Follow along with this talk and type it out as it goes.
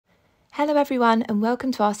Hello everyone and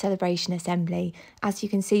welcome to our celebration assembly. As you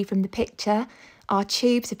can see from the picture, our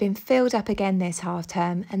tubes have been filled up again this half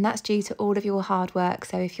term, and that's due to all of your hard work.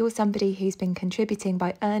 So if you're somebody who's been contributing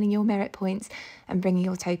by earning your merit points and bringing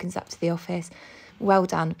your tokens up to the office, well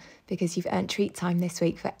done, because you've earned treat time this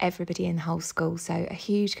week for everybody in the whole school. So a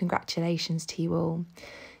huge congratulations to you all.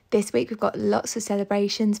 This week we've got lots of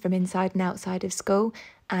celebrations from inside and outside of school,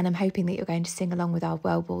 and I'm hoping that you're going to sing along with our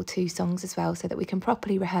World War II songs as well, so that we can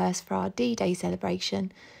properly rehearse for our D-Day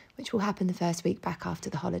celebration, which will happen the first week back after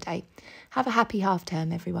the holiday. Have a happy half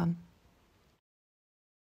term, everyone.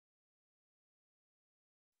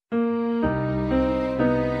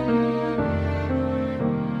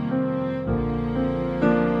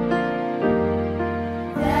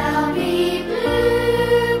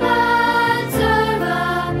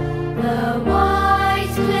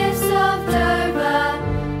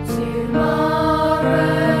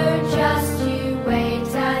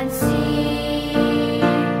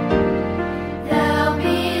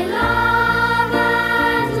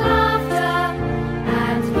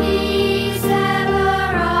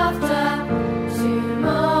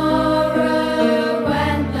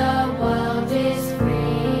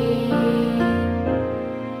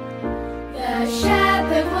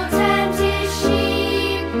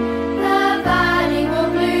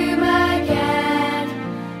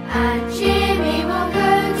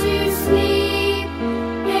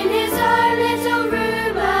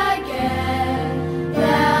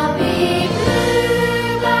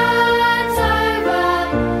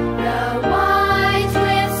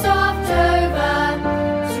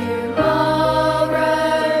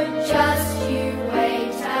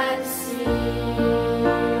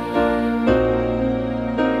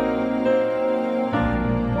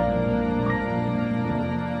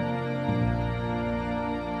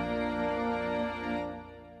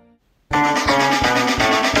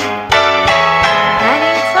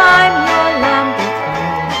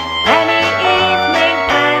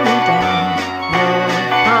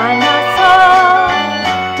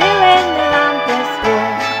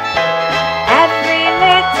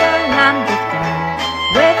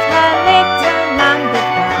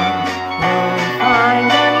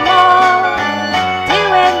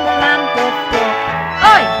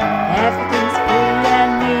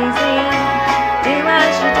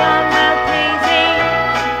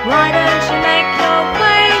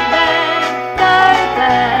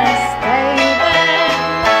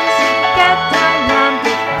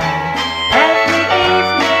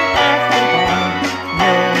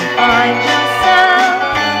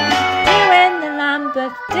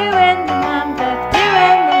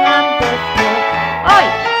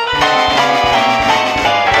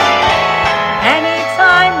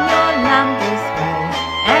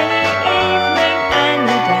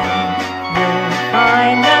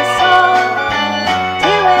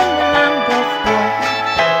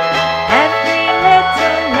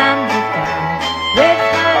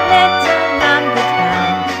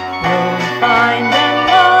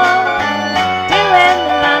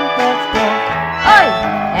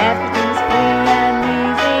 Everything's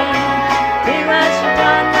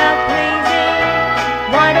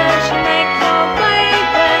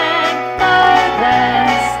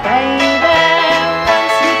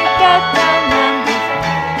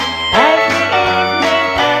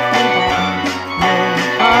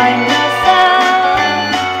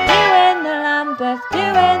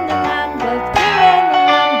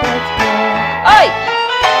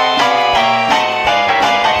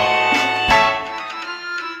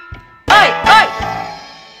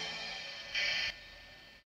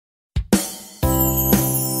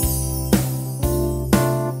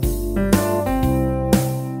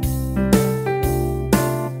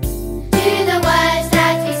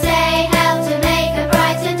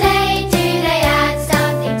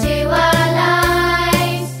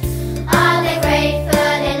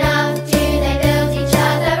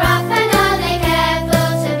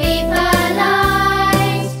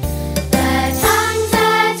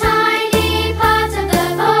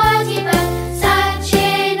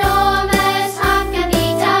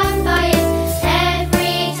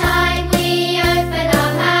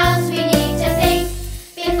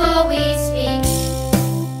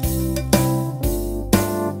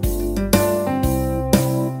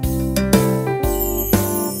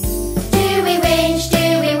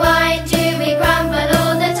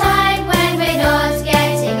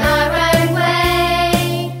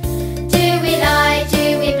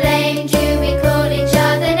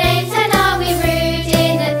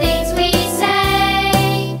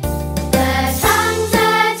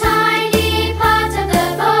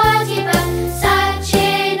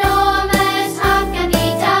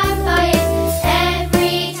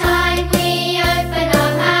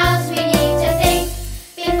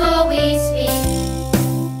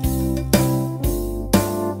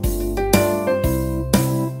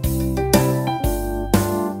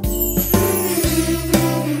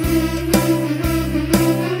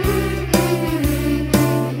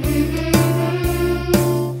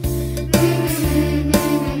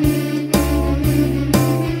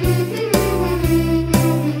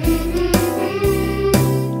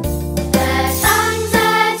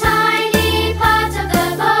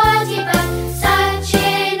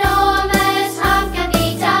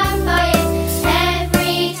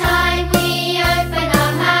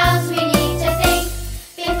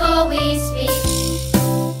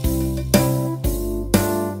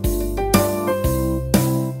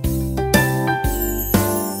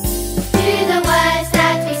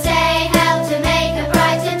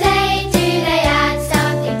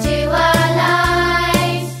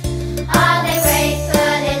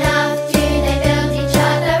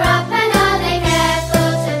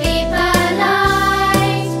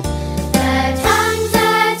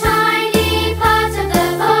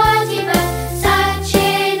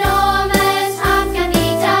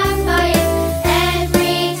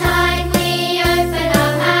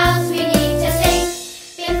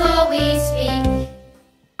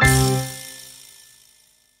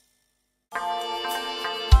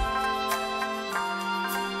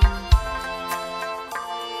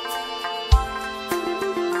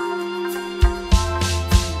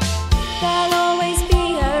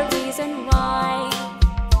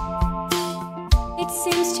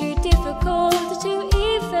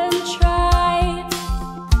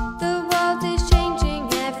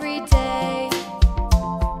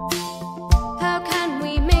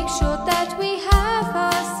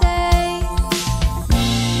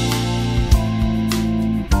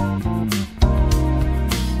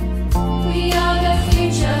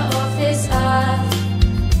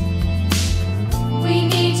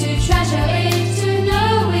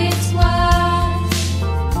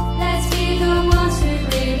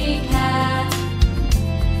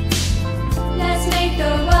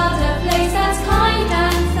the